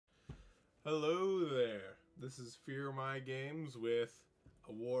Hello there. This is Fearmy Games with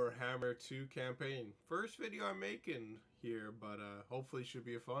a Warhammer 2 campaign. First video I'm making here, but hopefully should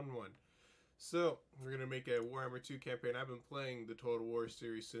be a fun one. So, we're going to make a Warhammer 2 campaign. I've been playing the Total War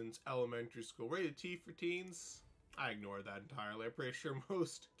series since elementary school. Rated T for teens? I ignore that entirely. I'm pretty sure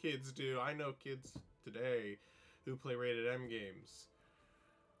most kids do. I know kids today who play rated M games.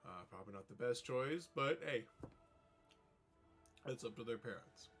 Probably not the best choice, but hey, it's up to their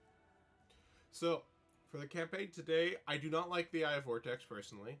parents. So, for the campaign today, I do not like the Eye of Vortex,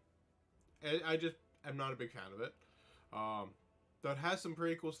 personally. I just am not a big fan of it. That has some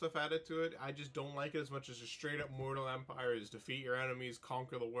pretty cool stuff added to it. I just don't like it as much as just straight up Mortal Empire is defeat your enemies,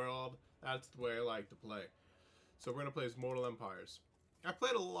 conquer the world. That's the way I like to play. So we're going to play as Mortal Empires. I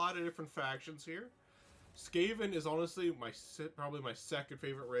played a lot of different factions here. Skaven is honestly probably my second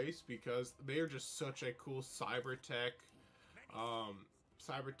favorite race because they are just such a cool cybertech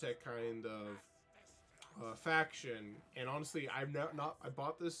kind of faction, and honestly, I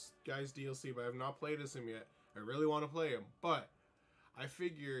bought this guy's DLC, but I have not played as him yet. I really want to play him, but I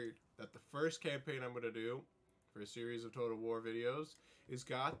figured that the first campaign I'm going to do for a series of Total War videos is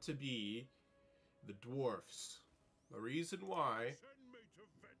got to be the dwarfs. The reason why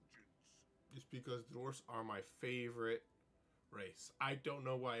is because dwarfs are my favorite race. I don't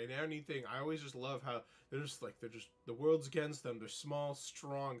know why. In anything, I always just love how they're just the world's against them. They're small,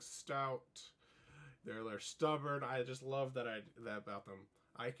 strong, stout. They're stubborn. I just love that about them.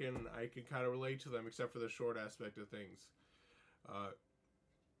 I can kind of relate to them, except for the short aspect of things.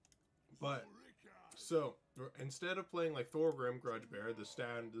 But so instead of playing like Thorgrim Grudgebear, the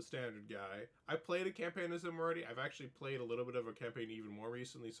standard guy, I played a campaign as him already. I've actually played a little bit of a campaign even more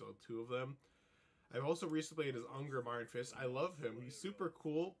recently, so 2 of them. I've also recently played as Angrund Iron Fist. I love him. He's super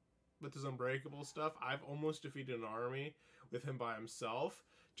cool with his unbreakable stuff. I've almost defeated an army with him by himself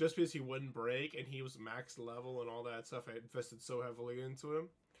just because he wouldn't break and he was max level and all that stuff. I invested so heavily into him.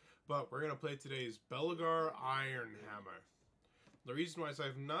 But we're going to play today's Belgar Ironhammer. The reason why is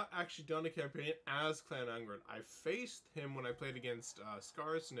I've not actually done a campaign as Clan Angrund. I faced him when I played against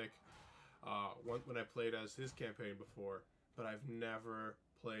Skarsnik when I played as his campaign before, but I've never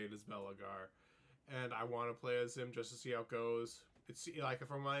played as Belgar. And I want to play as him just to see how it goes. It's like,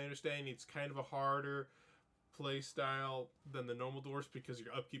 from my understanding, it's kind of a harder play style than the normal dwarfs because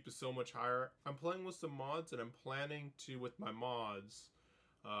your upkeep is so much higher. I'm playing with some mods, and I'm planning to, with my mods,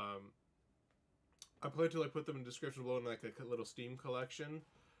 I plan to put them in the description below in like a little Steam collection.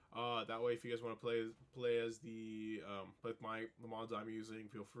 That way, if you guys want to play as the the mods I'm using,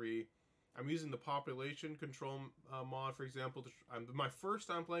 feel free. I'm using the population control mod, for example. My first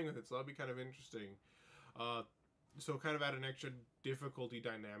time playing with it, so that'll be kind of interesting. So kind of add an extra difficulty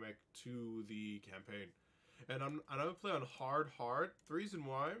dynamic to the campaign. And I'm gonna play on hard. The reason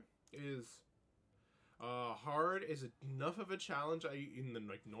why is hard is enough of a challenge in the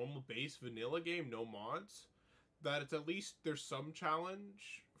normal base vanilla game, no mods, that it's at least there's some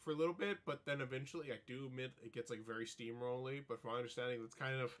challenge for a little bit, but then eventually I do admit it gets very steamrolly. But from my understanding, that's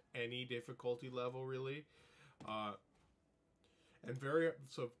kind of any difficulty level really. But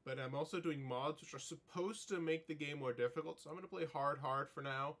I'm also doing mods which are supposed to make the game more difficult. So I'm gonna play hard for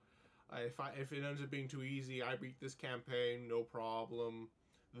now. If it ends up being too easy, I beat this campaign, no problem.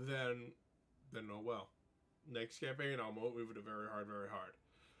 Then oh well. Next campaign, I'll move it to very hard.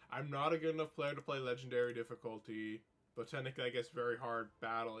 I'm not a good enough player to play legendary difficulty, but technically I guess very hard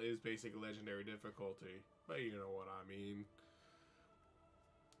battle is basically legendary difficulty. But you know what I mean.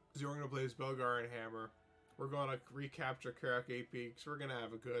 So we're going to play this Belgar Ironhammer. We're going to recapture Karak 8 Peaks. We're going to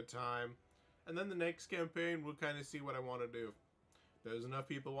have a good time. And then the next campaign, we'll kind of see what I want to do. If there's enough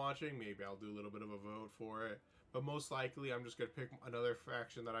people watching, maybe I'll do a little bit of a vote for it. But most likely, I'm just going to pick another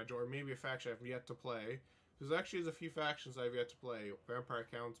faction that I join, or maybe a faction I've yet to play. There's actually a few factions I've yet to play. Vampire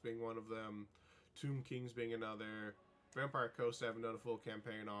Counts being one of them. Tomb Kings being another. Vampire Coast I haven't done a full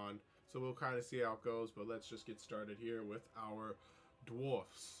campaign on. So we'll kind of see how it goes. But let's just get started here with our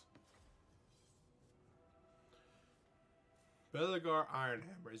dwarfs. Belgar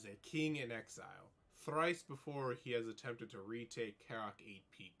Ironhammer is a king in exile. Thrice before he has attempted to retake Karak 8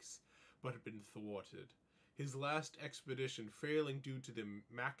 Peaks, but had been thwarted. His last expedition failing due to the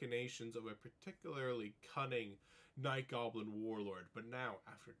machinations of a particularly cunning Night Goblin warlord, but now,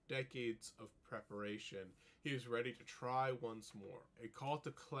 after decades of preparation, he is ready to try once more. A call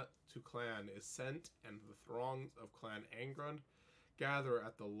to clan is sent, and the throngs of Clan Angrund gather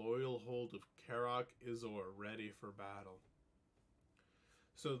at the loyal hold of Karak Izor, ready for battle.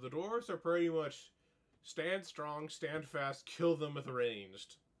 So the dwarves are pretty much stand strong, stand fast, kill them with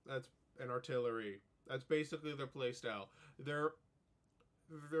ranged. That's an artillery. That's basically their playstyle.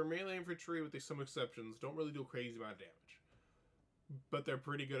 They're melee infantry with some exceptions. Don't really do a crazy amount of damage, but they're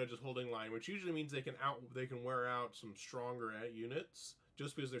pretty good at just holding line, which usually means they can wear out some stronger units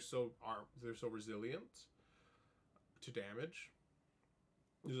just because they're so resilient to damage.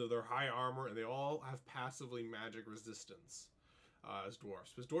 So they're high armor and they all have passively magic resistance as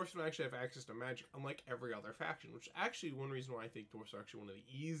dwarfs. Because dwarfs don't actually have access to magic, unlike every other faction, which is actually one reason why I think dwarfs are actually one of the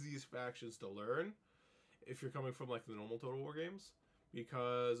easiest factions to learn if you're coming from like the normal Total War games,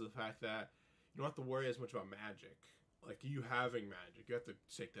 because of the fact that you don't have to worry as much about magic. Like you having magic, you have to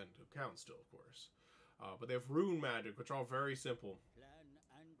take that into account still, of course. But they have rune magic, which are all very simple.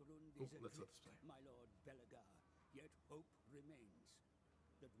 Let's let this play. My lord Belagar, yet hope remains.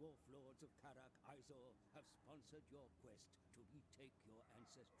 The dwarf lords of Karak Izor have sponsored your quest to retake your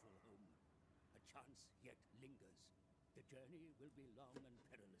ancestral home. A chance yet lingers. The journey will be long and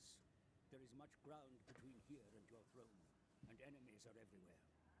perilous. There is much ground between here and your throne, and enemies are everywhere.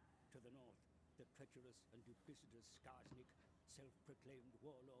 To the north, the treacherous and duplicitous Skarsnik, self-proclaimed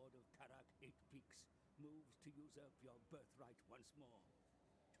warlord of Karak 8 Peaks, moves to usurp your birthright once more.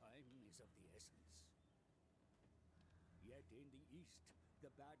 Time is of the essence. Yet in the east,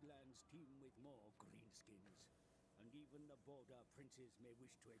 the Badlands teem with more greenskins, and even the border princes may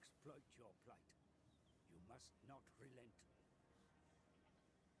wish to exploit your plight. You must not relent.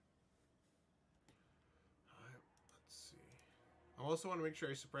 Let's see. I also want to make sure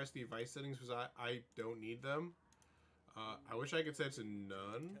I suppress the advice settings because I don't need them. I wish I could set it to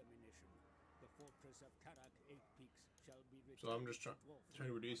none. So I'm just trying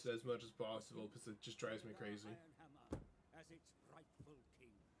to reduce it as much as possible because it just drives me crazy.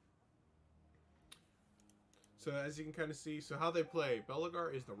 So as you can kind of see, so how they play,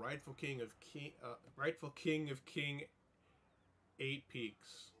 Belagar is the rightful king of King 8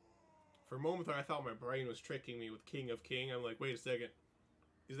 Peaks. For a moment there, I thought my brain was tricking me with King of King. I'm like, wait a second,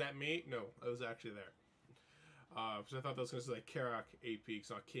 is that me? No, I was actually there. So I thought that was going to say like Karak 8 Peaks,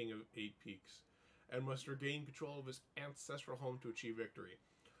 not King of 8 Peaks, and must regain control of his ancestral home to achieve victory.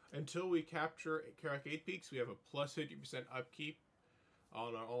 Until we capture Karak 8 Peaks, we have a plus 50% upkeep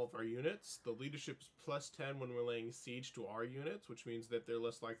on all of our units. The leadership is plus 10 when we're laying siege to our units, which means that they're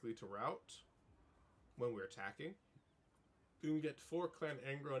less likely to rout when we're attacking. Then we get 4 Clan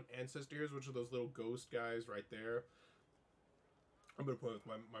Angrund Ancestors, which are those little ghost guys right there. I'm going to point with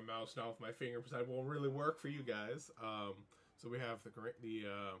my mouse now with my finger because that won't really work for you guys. So we have the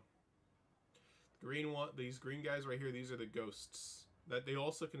green one. These green guys right here, these are the ghosts. That they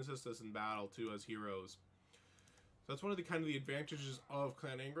also can assist us in battle too as heroes. So that's one of the advantages of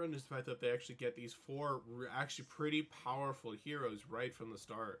Clan Angrund is the fact that they actually get these 4 actually pretty powerful heroes right from the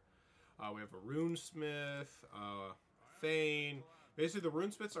start. We have a Runesmith, Thane. Basically, the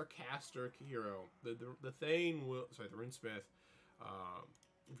Runesmiths are caster hero. The Thane will, sorry, the Runesmith.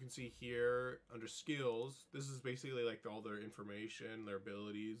 You can see here under skills, this is basically like all their information, their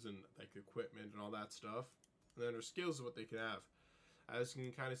abilities, and like equipment and all that stuff. And then under skills is what they can have. As you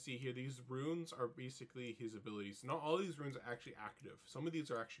can kind of see here, these runes are basically his abilities. Not all these runes are actually active. Some of these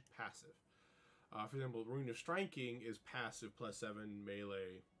are actually passive. For example, Rune of Striking is passive plus 7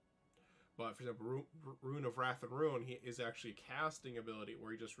 melee. But for example, Rune of Wrath and Ruin, he is actually a casting ability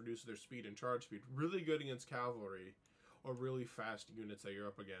where he just reduces their speed and charge speed. Really good against cavalry or really fast units that you're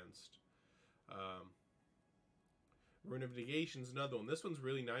up against. Rune of Negation is another one. This one's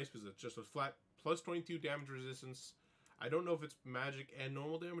really nice because it's just a flat plus 22 damage resistance. I don't know if it's magic and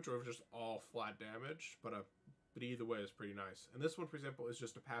normal damage or if it's just all flat damage, but either way, it's pretty nice. And this one, for example, is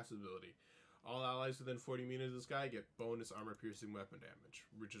just a passive ability. All allies within 40 meters of this guy get bonus armor-piercing weapon damage,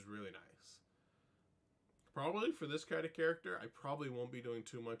 which is really nice. Probably for this kind of character, I probably won't be doing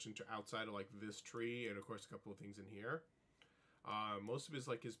too much into outside of like this tree and of course a couple of things in here. Most of his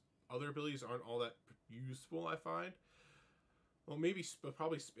other abilities aren't all that useful, I find. Well, maybe, but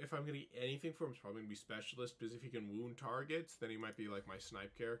probably if I'm going to get anything for him, it's probably going to be Specialist, because if he can wound targets, then he might be like my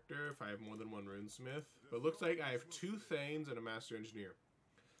snipe character if I have more than one Runesmith. But it looks like I have 2 Thanes and a Master Engineer.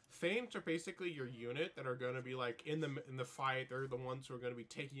 Thanes are basically your unit that are going to be like in the fight. They're the ones who are going to be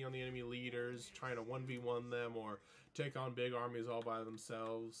taking on the enemy leaders, trying to 1v1 them or take on big armies all by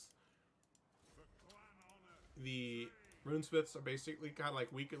themselves. The Runesmiths are basically kind of like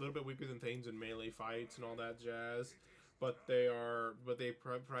a little bit weaker than Thanes in melee fights and all that jazz. But they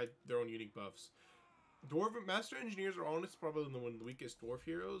provide their own unique buffs. Master Engineers are honestly probably one of the weakest dwarf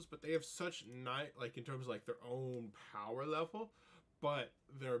heroes, but they have such in terms of like their own power level, but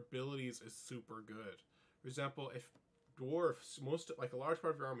their abilities is super good. For example, if dwarfs, a large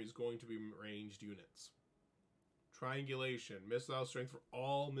part of your army is going to be ranged units. Triangulation, missile strength for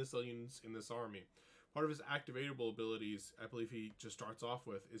all missile units in this army. part of his activatable abilities, I believe he just starts off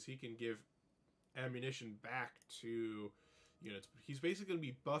with, is he can give ammunition back to units. He's basically going to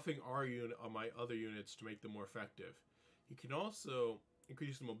be buffing our unit on my other units to make them more effective. He can also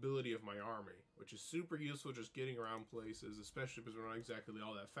increase the mobility of my army, which is super useful just getting around places, especially because we're not exactly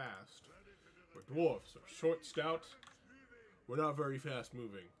all that fast. We're dwarves, we're short, stout, we're not very fast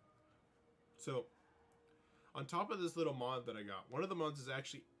moving. So, on top of this little mod that I got, one of the mods is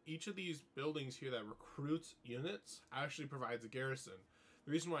actually each of these buildings here that recruits units actually provides a garrison.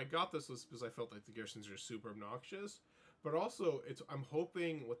 The reason why I got this was because I felt like the garrisons are super obnoxious, but also I'm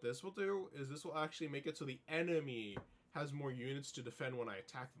hoping what this will do is this will actually make it so the enemy has more units to defend when I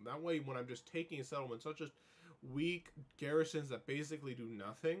attack them. That way, when I'm just taking a settlement, it's not just weak garrisons that basically do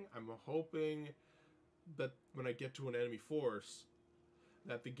nothing. I'm hoping that when I get to an enemy force,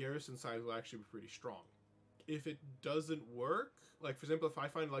 that the garrison size will actually be pretty strong. If it doesn't work, like for example, if I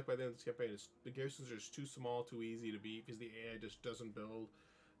find like by the end of this campaign, the garrisons are just too small, too easy to beat because the AI just doesn't build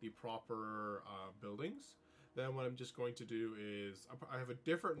the proper buildings, then what I'm just going to do is I have a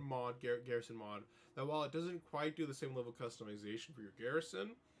different mod, garrison mod, that while it doesn't quite do the same level of customization for your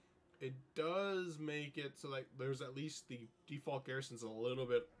garrison, it does make it so like there's at least the default garrison's a little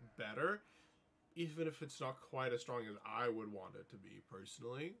bit better, even if it's not quite as strong as I would want it to be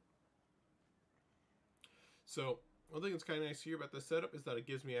personally. So one thing that's kind of nice here about this setup is that it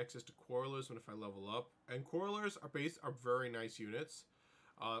gives me access to quarrelers when if I level up, and quarrelers are very nice units.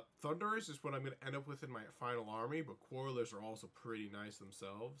 Thunderers is what I'm going to end up with in my final army, but quarrelers are also pretty nice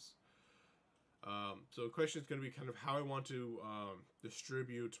themselves. So the question is going to be kind of how I want to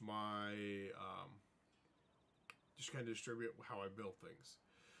distribute my just kind of distribute how I build things.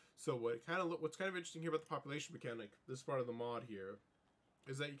 So what's kind of interesting here about the population mechanic, this part of the mod here,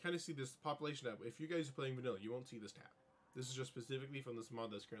 is that you kind of see this population tab. If you guys are playing vanilla, you won't see this tab. This is just specifically from this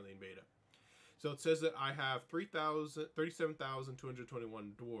mod that's currently in beta. So it says that I have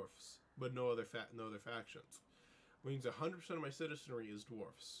 37,221 dwarfs, but no other factions. Which means 100% of my citizenry is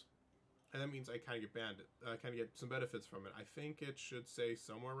dwarfs. And that means I kind of get banded. I kind of get some benefits from it. I think it should say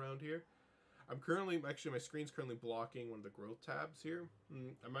somewhere around here. I'm currently, actually my screen's currently blocking one of the growth tabs here.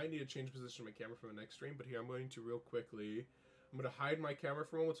 I might need to change position of my camera from the next stream, but here I'm going to real quickly, I'm going to hide my camera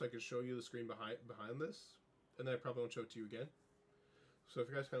for a moment so I can show you the screen behind this. And then I probably won't show it to you again. So if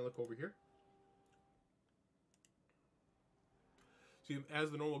you guys kind of look over here. So it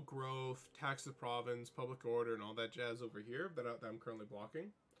has the normal growth, tax the province, public order, and all that jazz over here that I'm currently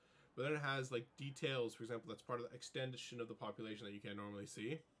blocking. But then it has like details, for example, that's part of the extension of the population that you can't normally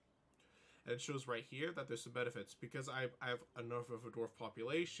see. And it shows right here that there's some benefits. Because I have enough of a dwarf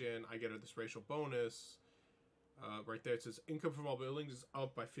population, I get this racial bonus. Right there it says income from all buildings is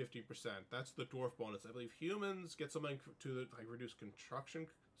up by 50%. That's the dwarf bonus. I believe humans get something to like reduce construction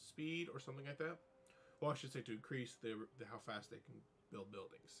speed or something like that. Well, I should say to increase the how fast they can build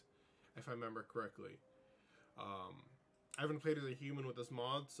buildings, if I remember correctly. I haven't played as a human with this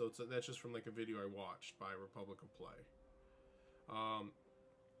mod, so that's just from like a video I watched by Republic of Play.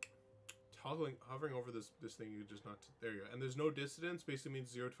 Hovering over this thing, you just not there you go. And there's no dissidence. Basically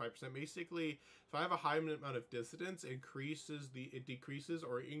means 0 to 5%. Basically, if I have a high amount of dissidence, it decreases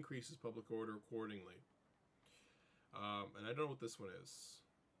or increases public order accordingly. And I don't know what this one is.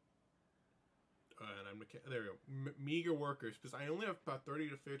 And there we go. Meager workers, because I only have about 30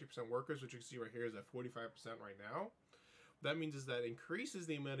 to 50% workers, which you can see right here is at 45% right now. What that means is that increases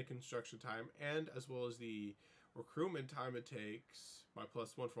the amount of construction time and as well as the recruitment time it takes by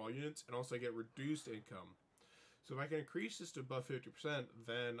 +1 for all units, and also I get reduced income. So if I can increase this to above 50%,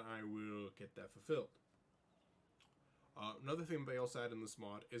 then I will get that fulfilled. Another thing they also add in this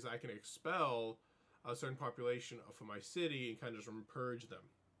mod is I can expel a certain population from my city and kind of just purge them.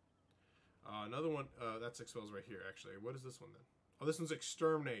 Another one, that's expels right here, actually. What is this one, then? Oh, this one's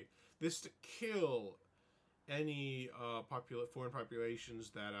exterminate. This to kill any foreign populations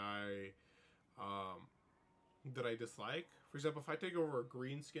that I dislike. For example, if I take over a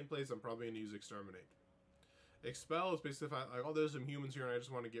green skin place, I'm probably going to use exterminate. Expel is basically if there's some humans here and I just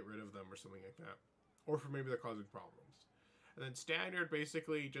want to get rid of them or something like that. Or for maybe they're causing problems. And then standard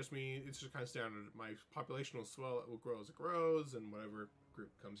basically just means, it's just kind of standard. My population will swell, it will grow as it grows, and whatever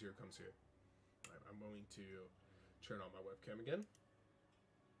group comes here, comes here. Right, I'm going to turn on my webcam again.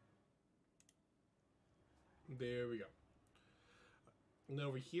 There we go. And then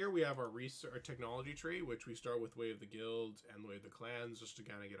over here we have our technology tree, which we start with Way of the Guilds and Way of the Clans, just to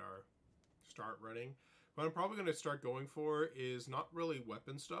kind of get our start running. What I'm probably going to start going for is not really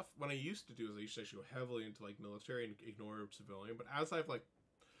weapon stuff. What I used to do is I used to actually go heavily into like military and ignore civilian. But as I've like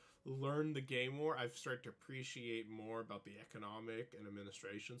learned the game more, I've started to appreciate more about the economic and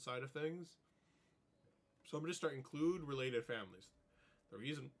administration side of things. So I'm going to start include related families. The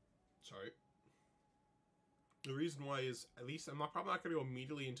reason why is, at least I'm probably not going to go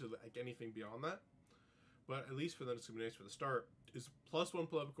immediately into like anything beyond that, but at least for the discrimination for the start is +1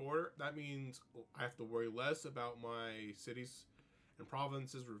 political order. That means I have to worry less about my cities and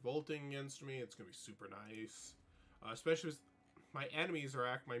provinces revolting against me. It's going to be super nice, especially as my enemies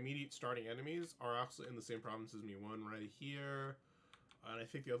are my immediate starting enemies are also in the same province as me. One right here, and I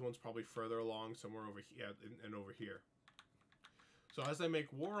think the other one's probably further along somewhere over here, and over here. So as I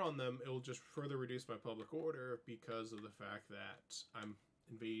make war on them, it will just further reduce my public order because of the fact that I'm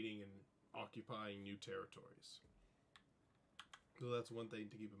invading and occupying new territories. So that's one thing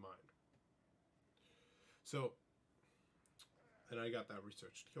to keep in mind. So, and I got that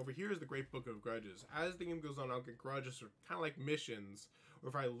researched. Over here is the Great Book of Grudges. As the game goes on, I'll get grudges, or kind of like missions, or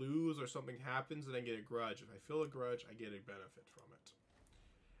if I lose or something happens, then I get a grudge. If I feel a grudge, I get a benefit from it.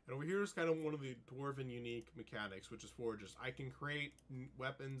 And over here is kind of one of the Dwarven unique mechanics, which is forges. I can create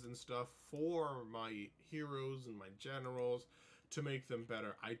weapons and stuff for my heroes and my generals to make them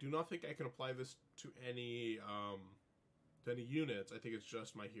better. I do not think I can apply this to any units. I think it's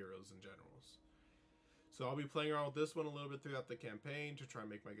just my heroes and generals. So I'll be playing around with this one a little bit throughout the campaign to try and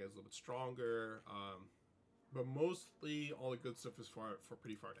make my guys a little bit stronger. But mostly all the good stuff is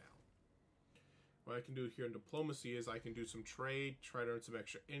pretty far down. What I can do here in diplomacy is I can do some trade, try to earn some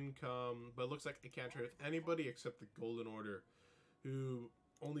extra income, but it looks like I can't trade with anybody except the Golden Order, who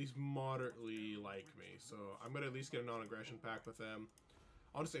only moderately like me. So I'm going to at least get a non-aggression pact with them.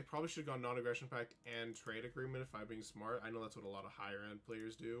 Honestly, I probably should have gone non-aggression pact and trade agreement if I'm being smart. I know that's what a lot of higher end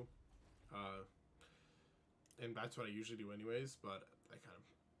players do. And that's what I usually do anyways, but I kind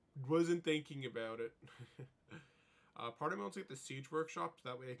of wasn't thinking about it. Part of me wants to get the siege workshop, so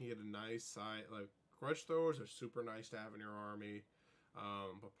that way I can get a nice side. Like, grudge throwers are super nice to have in your army,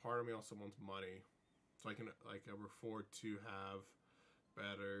 but part of me also wants money, so I can afford to have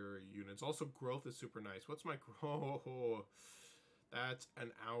better units. Also, growth is super nice. What's my growth? Oh, that's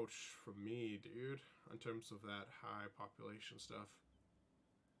an ouch for me, dude, in terms of that high population stuff.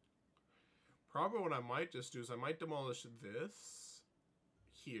 Probably what I might just do is I might demolish this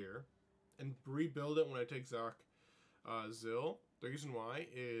here and rebuild it when I take Zil. The reason why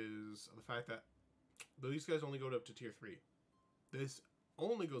is the fact that these guys only go up to tier 3. This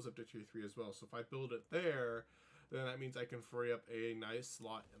only goes up to tier 3 as well. So if I build it there, then that means I can free up a nice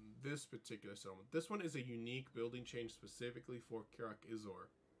slot in this particular settlement. This one is a unique building change specifically for Karak Izor.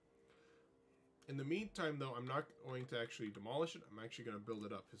 In the meantime, though, I'm not going to actually demolish it. I'm actually going to build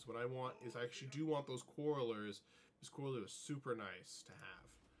it up. Because what I want is I actually do want those quarrelers. This quarreler is super nice to have.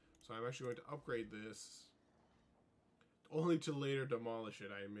 So I'm actually going to upgrade this. Only to later demolish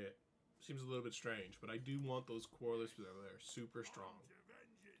it, I admit. Seems a little bit strange. But I do want those quarrelers because they're super strong.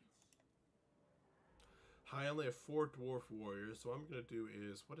 I only have 4 dwarf warriors. So what I'm going to do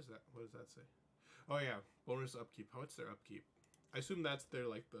is... What is that? What does that say? Oh, yeah. Bonus upkeep. What's their upkeep? I assume that's their,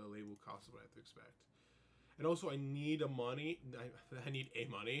 like, the label cost of what I have to expect. And also, I need a money. I need a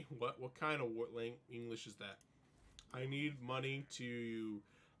money. What kind of English is that? I need money to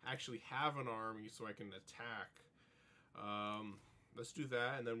actually have an army so I can attack. Let's do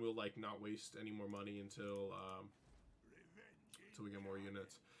that, and then we'll, like, not waste any more money until we get more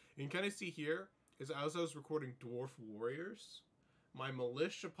units. You can kind of see here, is as I was recording Dwarf Warriors, my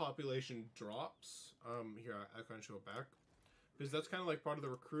militia population drops. Here, I kind of show it back. Because that's kind of like part of the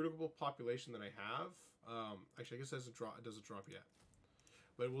recruitable population that I have. Actually, I guess it doesn't drop yet.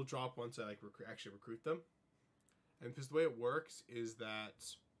 But it will drop once I actually recruit them. And because the way it works is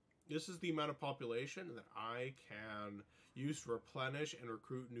that this is the amount of population that I can use to replenish and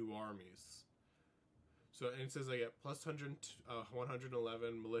recruit new armies. So, and it says I get plus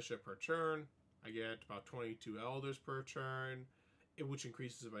 111 militia per turn. I get about 22 elders per turn, which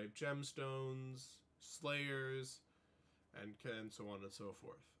increases if I have gemstones, slayers, and so on and so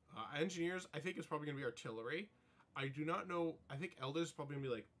forth. Engineers, I think it's probably going to be artillery. I do not know. I think elders is probably going to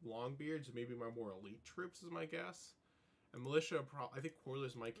be like Longbeards, maybe my more elite troops is my guess. And militia, I think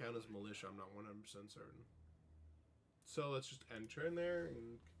quarrelers might count as militia. I'm not 100% certain. So let's just enter in there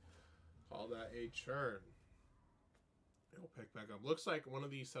and call that a turn. It'll pick back up. Looks like one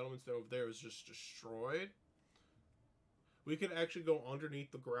of these settlements over there is just destroyed. We could actually go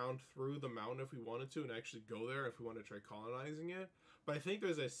underneath the ground through the mountain if we wanted to and actually go there if we want to try colonizing it. But I think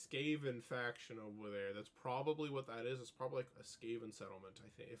there's a Skaven faction over there. That's probably what that is. It's probably like a Skaven settlement, I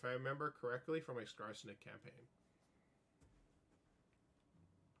think. If I remember correctly from my Skarsnik campaign.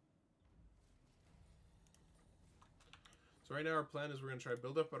 So right now our plan is we're going to try to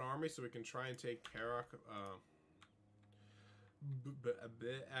build up an army so we can try and take Karak.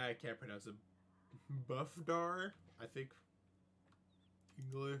 I can't pronounce it. Buffdar, I think.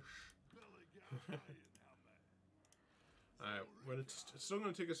 English. Alright, it's still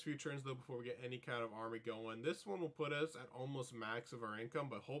going to take us a few turns though before we get any kind of army going. This one will put us at almost max of our income,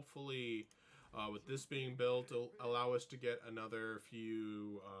 but hopefully with this being built, it'll allow us to get another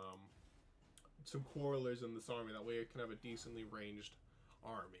few, some quarrelers in this army. That way it can have a decently ranged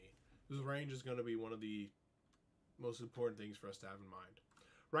army. Because range is going to be one of the most important things for us to have in mind.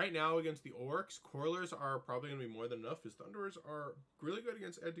 Right now against the orcs, quarrelers are probably going to be more than enough. His thunderers are really good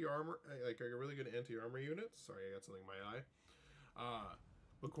against anti-armor, like a really good anti-armor units. Sorry, I got something in my eye.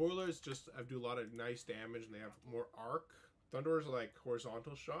 But quarrelers just do a lot of nice damage, and they have more arc. Thunderers are like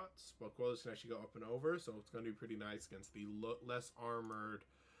horizontal shots, but quarrelers can actually go up and over, so it's going to be pretty nice against the less armored.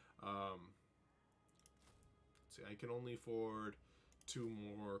 See, I can only afford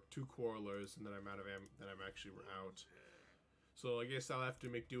two quarrelers, and then I'm out of then I'm actually out. So I guess I'll have to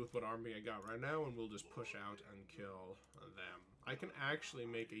make do with what army I got right now, and we'll just push out and kill them. I can actually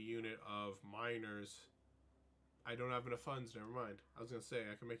make a unit of miners. I don't have enough funds, never mind. I was going to say,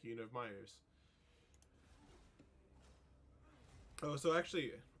 I can make a unit of miners. Oh, so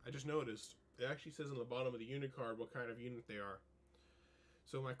actually, I just noticed, it actually says on the bottom of the unit card what kind of unit they are.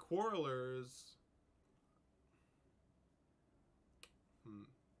 So my quarrelers...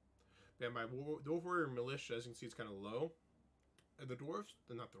 Yeah, my Dwarf Warrior Militia, as you can see, it's kind of low. And the dwarves,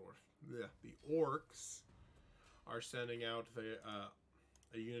 not the dwarf, yeah, the orcs are sending out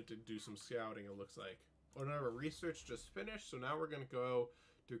a unit to do some scouting, it looks like. Oh, no, our research just finished, so now we're going to go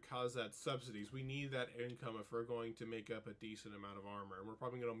to Khazad subsidies. We need that income if we're going to make up a decent amount of armor. And we're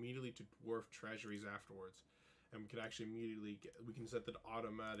probably going to immediately to dwarf treasuries afterwards. And we can actually immediately we can set that to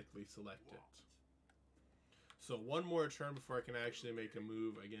automatically select it. So one more turn before I can actually make a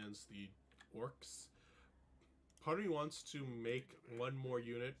move against the orcs. Part of me wants to make one more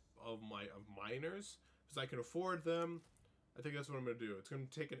unit of miners because I can afford them. I think that's what I'm going to do. It's going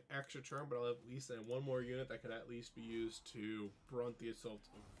to take an extra turn, but I'll at least have one more unit that can at least be used to brunt the assault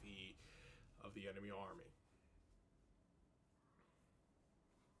of the enemy army.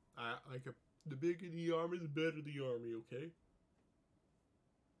 The bigger the army, the better the army. Okay.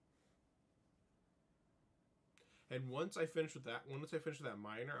 And once I finish with that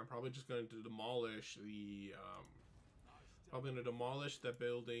miner, I'm probably just going to demolish the,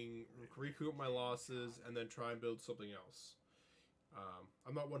 building, recoup my losses, and then try and build something else.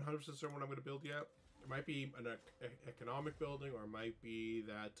 I'm not 100% certain what I'm going to build yet. It might be an economic building, or it might be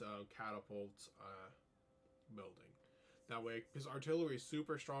that catapult building. That way, because artillery is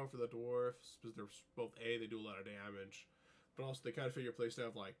super strong for the dwarfs, because they're both they do a lot of damage, but also they kind of fit your playstyle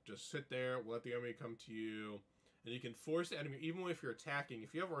of like, just sit there, let the enemy come to you. And you can force the enemy, even if you're attacking,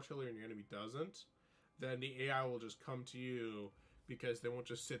 if you have artillery and your enemy doesn't, then the AI will just come to you because they won't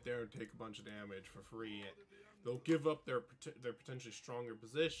just sit there and take a bunch of damage for free. They'll give up their potentially stronger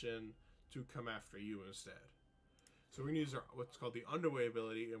position to come after you instead. So we're going to use what's called the underway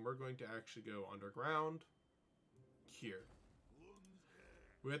ability, and we're going to actually go underground here.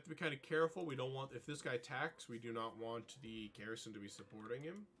 We have to be kind of careful. We don't want, if this guy attacks, we do not want the garrison to be supporting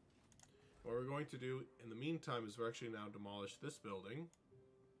him. What we're going to do in the meantime is we're actually now demolish this building.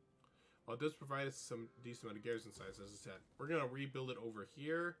 Well, it does provide us some decent amount of garrison size, as I said. We're going to rebuild it over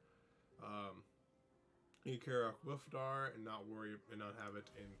here in Karak Wufdar and not worry and not have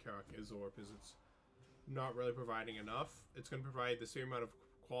it in Karak Izor because it's not really providing enough. It's going to provide the same amount of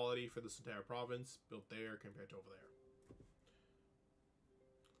quality for this entire province built there compared to over there.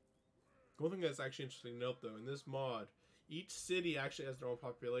 One thing that's actually interesting to note though, in this mod, each city actually has their own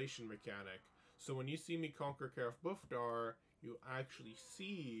population mechanic. So when you see me conquer Karaf Bufdar, you actually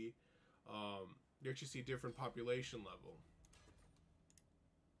see different population level.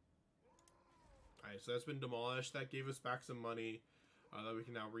 Alright, so that's been demolished. That gave us back some money that we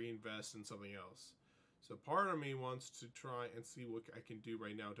can now reinvest in something else. So part of me wants to try and see what I can do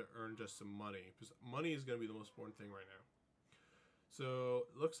right now to earn just some money, because money is going to be the most important thing right now. So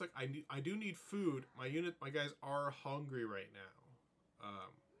it looks like I do need food. My guys are hungry right now.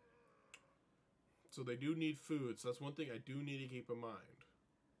 So they do need food. So that's one thing I do need to keep in mind.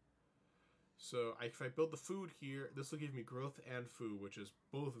 So if I build the food here, this will give me growth and food, which is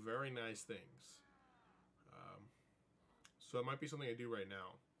both very nice things. So it might be something I do right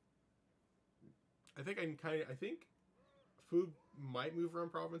now. I think food might move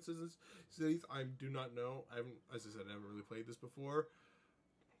around provinces and cities. I do not know. As I said, I haven't really played this before.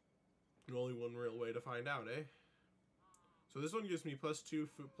 And only one real way to find out, eh? So this one gives me +2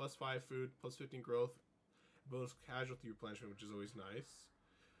 food, +5 food, +15 growth, bonus casualty replenishment, which is always nice.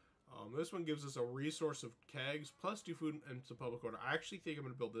 This one gives us a resource of kegs, +2 food, and some public order. I actually think I'm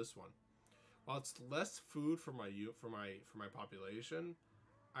going to build this one. While it's less food for my population,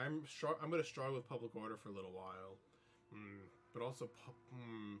 I'm gonna struggle with public order for a little while. But also,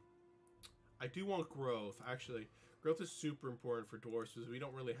 I do want growth. Actually, growth is super important for dwarves because we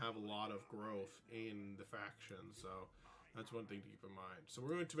don't really have a lot of growth in the faction. So that's one thing to keep in mind. So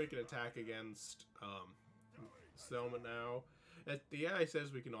we're going to make an attack against Settlement now. The AI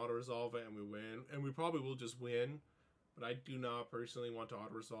says we can auto-resolve it and we win. And we probably will just win. But I do not personally want to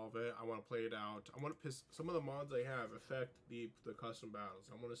auto-resolve it. I want to play it out. I want to piss... Some of the mods I have affect the custom battles.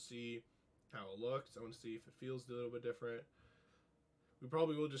 I want to see how it looks. I want to see if it feels a little bit different. We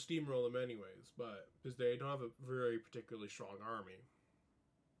probably will just steamroll them anyways, but because they don't have a very particularly strong army.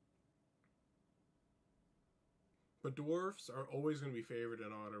 But dwarfs are always going to be favored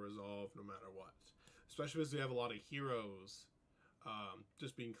in auto-resolve no matter what. Especially because they have a lot of heroes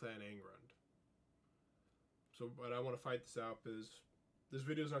just being Clan Angrund. So, but I want to fight this out because this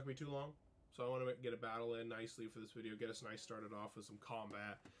video is not going to be too long. So I want to get a battle in nicely for this video. Get us nice started off with some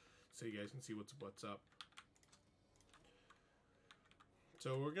combat so you guys can see what's up.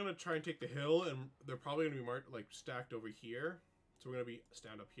 So we're going to try and take the hill, and they're probably going to be stacked over here. So we're going to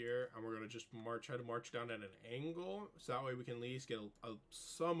stand up here, and we're going to just try to march down at an angle. So that way we can at least get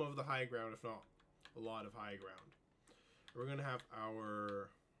some of the high ground, if not a lot of high ground. We're going to have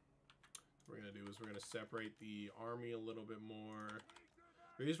our... What we're going to do is we're going to separate the army a little bit more.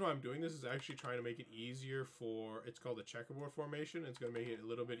 The reason why I'm doing this is actually trying to make it easier for... It's called the checkerboard formation. It's going to make it a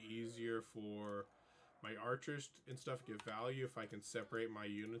little bit easier for... my archers and stuff give value if I can separate my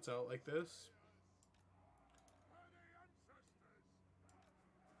units out like this.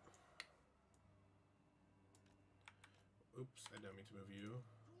 Oops, I didn't mean to move you.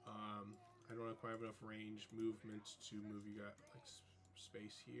 I don't quite have enough range movement to move you guys like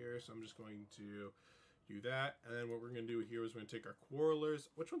space here, so I'm just going to do that. And then what we're going to do here is we're going to take our quarrelers.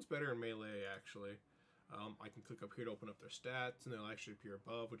 Which one's better in melee, actually? I can click up here to open up their stats, and they'll actually appear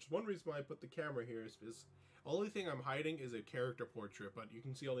above, which is one reason why I put the camera here is because the only thing I'm hiding is a character portrait, but you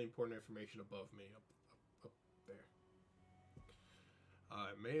can see all the important information above me, up there.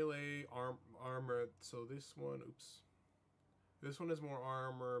 Melee, armor, so this one, oops. This one has more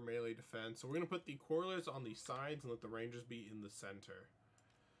armor, melee defense, so we're going to put the quarrelers on the sides and let the rangers be in the center.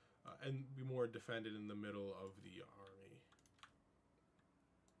 And be more defended in the middle of the army.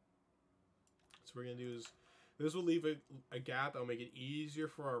 So we're going to do is, this will leave a gap that will make it easier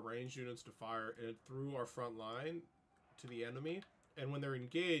for our ranged units to fire through our front line to the enemy. And when they're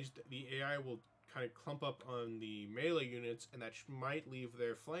engaged, the AI will kind of clump up on the melee units, and that might leave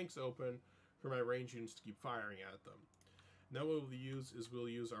their flanks open for my ranged units to keep firing at them. Now what we'll use is we'll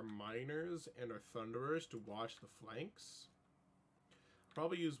use our miners and our thunderers to watch the flanks.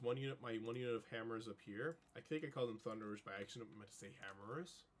 Probably use my one unit of hammers up here. I think I call them thunderers by accident. I meant to say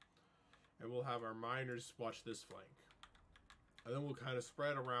hammerers. And we'll have our miners watch this flank. And then we'll kind of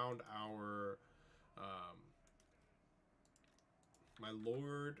spread around our my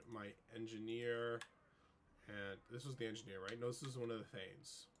lord, my engineer, and this was the engineer, right? No, this is one of the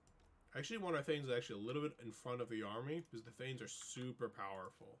Thanes. Actually, one of our Thanes is actually a little bit in front of the army because the Thanes are super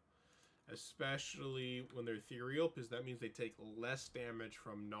powerful. Especially when they're ethereal, because that means they take less damage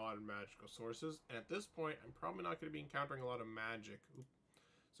from non-magical sources. And at this point, I'm probably not going to be encountering a lot of magic. Oops.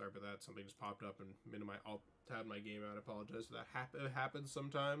 Sorry about that. Something just popped up and I'll tab my game out. I apologize for that. It happens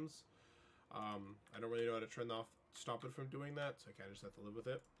sometimes. I don't really know how to stop it from doing that, so I kind of just have to live with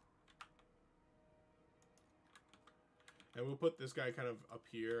it. And we'll put this guy kind of up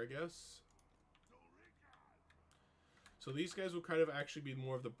here, I guess. So these guys will kind of actually be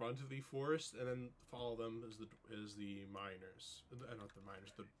more of the brunt of the forest, and then follow them is the miners. Not the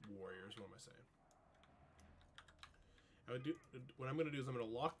miners, the warriors. What am I saying? What I'm going to do is I'm going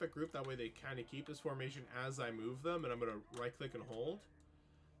to lock the group. That way they kind of keep this formation as I move them, and I'm going to right-click and hold.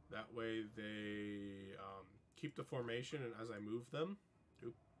 That way they keep the formation and as I move them.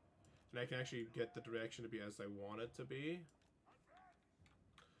 Oop. And I can actually get the direction to be as I want it to be.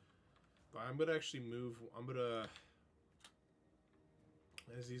 But I'm going to actually move.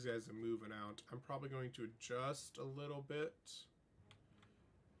 As these guys are moving out, I'm probably going to adjust a little bit.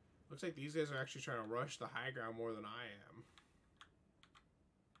 Looks like these guys are actually trying to rush the high ground more than I am.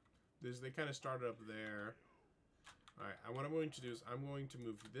 They kind of started up there. Alright, and what I'm going to do is I'm going to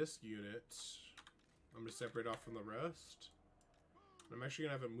move this unit. I'm going to separate off from the rest. I'm actually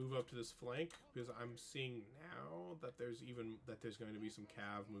going to have it move up to this flank because I'm seeing now that there's going to be some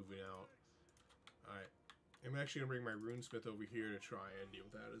cav moving out. Alright. I'm actually going to bring my runesmith over here to try and deal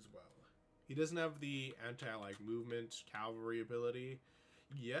with that as well. He doesn't have the movement cavalry ability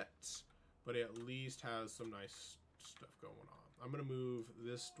yet, but he at least has some nice stuff going on. I'm going to move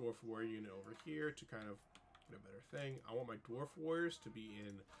this Dwarf Warrior unit over here to kind of get a better thing. I want my Dwarf Warriors to be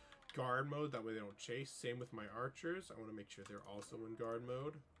in guard mode. That way they don't chase. Same with my archers. I want to make sure they're also in guard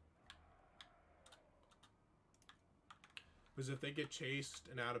mode. Because if they get chased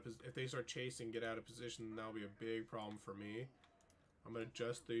and if they start chasing, get out of position, then that'll be a big problem for me. I'm gonna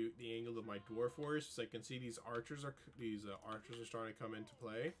adjust the angle of my Dwarf Warriors so I can see these archers are starting to come into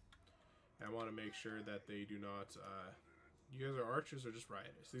play. And I want to make sure that they do not. You guys are archers or just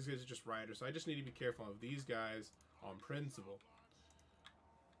riders? These guys are just riders, so I just need to be careful of these guys on principle.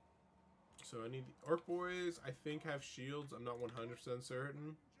 So I need the Orc Boys. I think have shields. I'm not 100%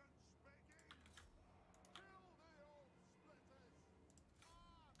 certain.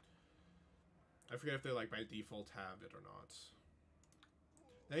 I forget if they like by default have it or not.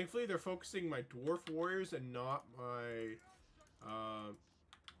 Thankfully, they're focusing my Dwarf Warriors and not my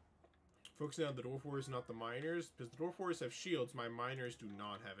focusing on the Dwarf Warriors, not the Miners, because the Dwarf Warriors have shields. My Miners do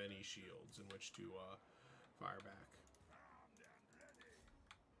not have any shields in which to fire back.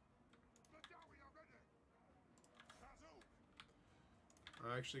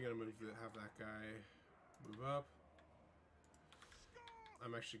 I'm actually gonna have that guy move up.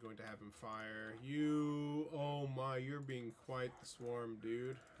 I'm actually going to have him fire. You, oh my, you're being quite the swarm,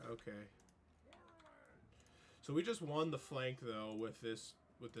 dude. Okay. So we just won the flank though with this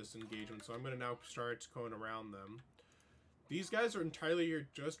engagement. So I'm gonna now start going around them. These guys are entirely here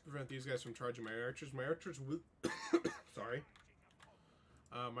just to prevent these guys from charging my archers. My archers will, sorry.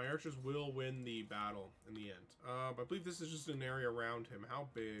 My archers will win the battle in the end. I believe this is just an area around him. How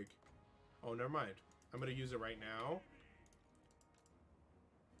big? Oh, never mind. I'm gonna use it right now.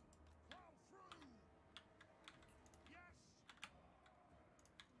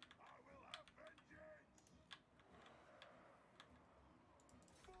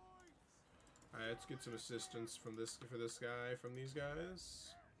 Let's get some assistance from these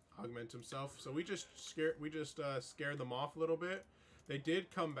guys. Augment himself. So we just scared them off a little bit. They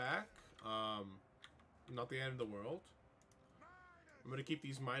did come back. Not the end of the world. I'm gonna keep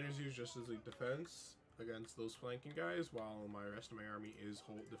these miners used just as a defense against those flanking guys, while my rest of my army is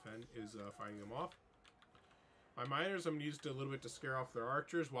fighting them off. My miners I'm gonna use a little bit to scare off their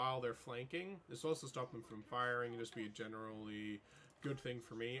archers while they're flanking. This will also stop them from firing and just be a generally good thing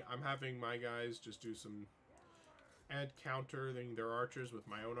for me. I'm having my guys just do some countering their archers with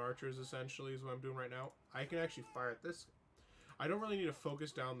my own archers, essentially, is what I'm doing right now. I can actually fire at this. I don't really need to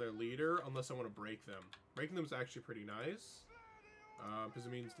focus down their leader unless I want to break them. Breaking them is actually pretty nice, because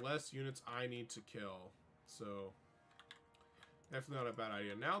it means less units I need to kill. So, definitely not a bad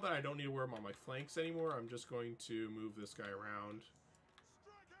idea. Now that I don't need to worry about my flanks anymore, I'm just going to move this guy around.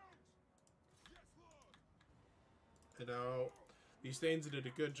 And now, these Thanes did a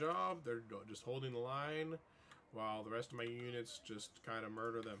good job. They're just holding the line, while the rest of my units just kind of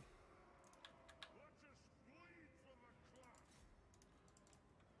murder them.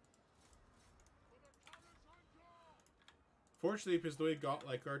 Fortunately, because the way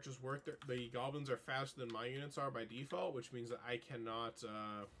archers work, the goblins are faster than my units are by default, which means that I cannot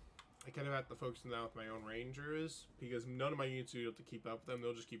have to focus them down with my own rangers, because none of my units will be able to keep up with them.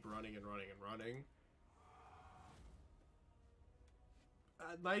 They'll just keep running and running and running.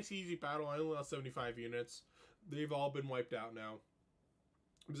 Nice, easy battle. I only lost 75 units. They've all been wiped out now.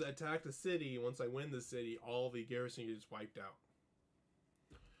 Because I attacked a city. Once I win the city, all the garrison gets wiped out.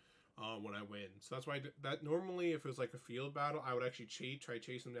 When I win. So that's why that normally, if it was like a field battle, I would actually try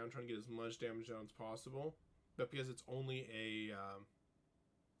chase them down, trying to get as much damage down as possible. But because it's only a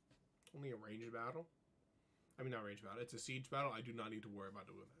ranged battle, I mean not ranged battle, it's a siege battle, I do not need to worry about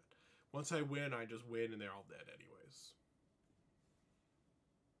doing that. Once I win, I just win, and they're all dead anyways.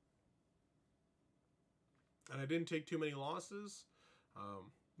 And I didn't take too many losses.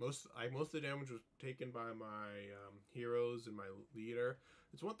 Most of the damage was taken by my heroes and my leader.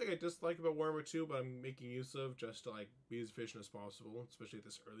 It's one thing I dislike about Warhammer 2, but I'm making use of just to be as efficient as possible, especially at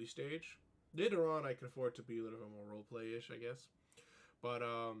this early stage. Later on, I can afford to be a little bit more roleplay-ish, I guess. But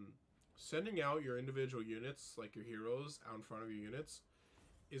sending out your individual units, like your heroes, out in front of your units,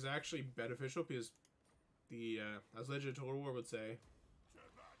 is actually beneficial because as Legend of Total War would say,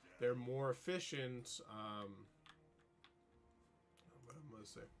 they're more efficient. What am I going to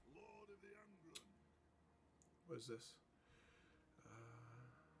say? What is this?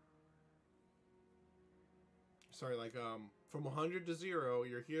 Sorry, from 100 to 0,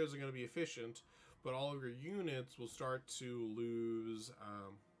 your heroes are going to be efficient, but all of your units will start to lose.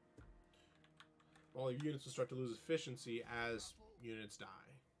 All your units will start to lose efficiency as units die.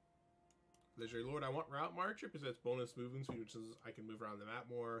 Legendary Lord, I want Route Marcher because that's bonus movement speed, which is I can move around the map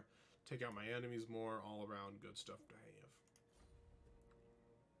more, take out my enemies more, all around good stuff to have.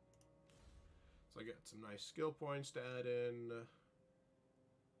 So I get some nice skill points to add in.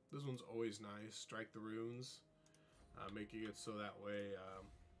 This one's always nice. Strike the runes. Making it so that way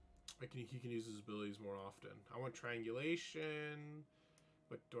he can use his abilities more often. I want triangulation.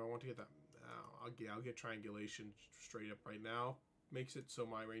 But do I want to get that? I'll get triangulation straight up right now. Makes it so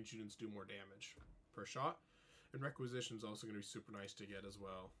my ranged units do more damage per shot. And requisition is also going to be super nice to get as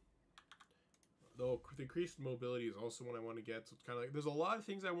well. Though the increased mobility is also one I want to get. So it's kind of like, there's a lot of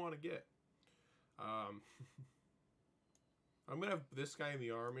things I want to get. I'm going to have this guy in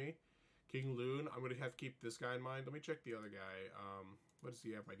the army. King Loon. I'm going to have to keep this guy in mind. Let me check the other guy. What does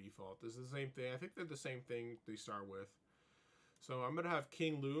he have by default? This is the same thing. I think they're the same thing they start with. So I'm going to have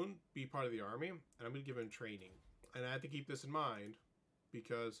King Loon be part of the army, and I'm going to give him training. And I have to keep this in mind,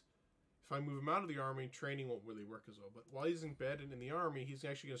 because if I move him out of the army, training won't really work as well. But while he's embedded in the army, he's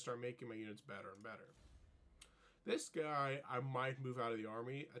actually going to start making my units better and better. This guy, I might move out of the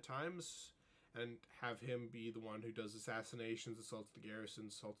army at times, and have him be the one who does assassinations, assaults the garrison,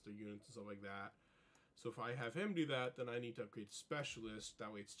 assaults their units, and stuff like that. So if I have him do that, then I need to upgrade Specialist.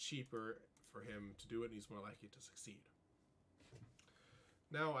 That way it's cheaper for him to do it, and he's more likely to succeed.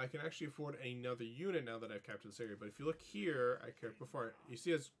 Now I can actually afford another unit now that I've captured this area. But if you look here, you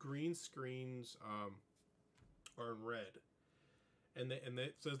see as green screens are in red, and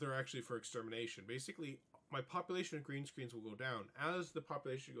it says they're actually for extermination. Basically, my population of green screens will go down. As the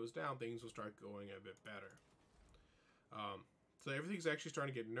population goes down, things will start going a bit better. So everything's actually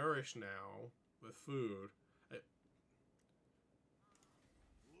starting to get nourished now with food, which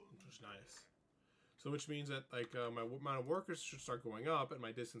is nice. So which means that like my amount of workers should start going up, and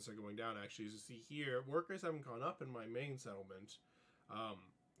my distance are going down. Actually, as you see here, workers haven't gone up in my main settlement of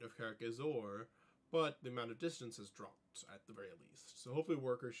Karak-Azor, but the amount of distance has dropped at the very least. So hopefully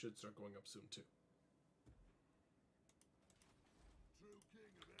workers should start going up soon too.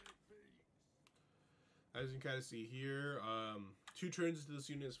 As you can kind of see here, 2 turns into this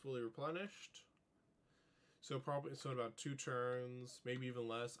unit is fully replenished. So probably in about 2 turns, maybe even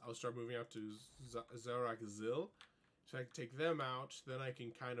less, I'll start moving out to Zarak-Zil. So I can take them out, then I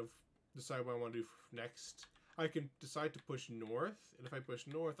can kind of decide what I want to do next. I can decide to push north, and if I push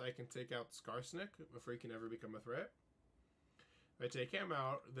north, I can take out Skarsnik before he can ever become a threat. If I take him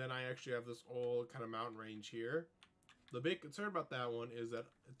out, then I actually have this old kind of mountain range here. The big concern about that one is that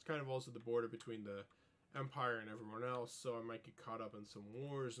it's kind of also the border between the Empire and everyone else, so I might get caught up in some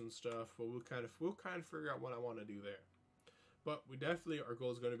wars and stuff, but we'll kind of figure out what I want to do there. But we definitely, our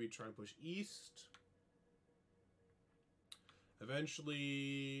goal is going to be try and push east.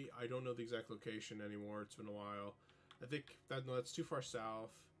 Eventually, I don't know the exact location anymore, it's been a while. I think that's too far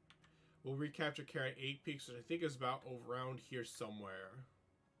south. We'll recapture Karak 8 Peaks, which I think is about around here somewhere.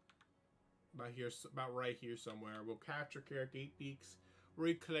 About right here somewhere. We'll capture Karak 8 Peaks,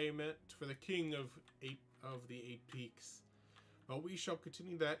 reclaim it for the king of the 8 peaks. But we shall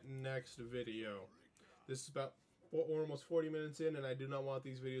continue that next video. This is about almost 40 minutes in, and I do not want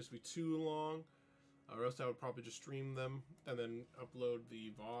these videos to be too long, or else I would probably just stream them and then upload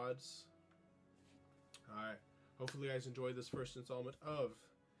the VODs. Alright, hopefully you guys enjoyed this first installment of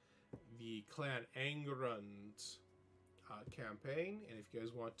the Clan Angrund campaign, and if you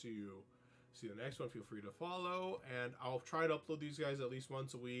guys want to see the next one, feel free to follow, and I'll try to upload these guys at least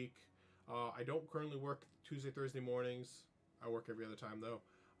once a week. I don't currently work Tuesday, Thursday mornings. I work every other time though.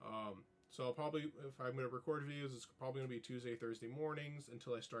 So I'll probably, if I'm going to record videos, it's probably going to be Tuesday, Thursday mornings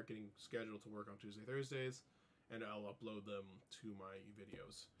until I start getting scheduled to work on Tuesday, Thursdays, and I'll upload them to my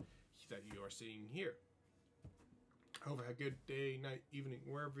videos that you are seeing here. I hope you have a good day, night, evening,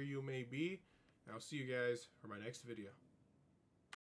 wherever you may be. And I'll see you guys for my next video.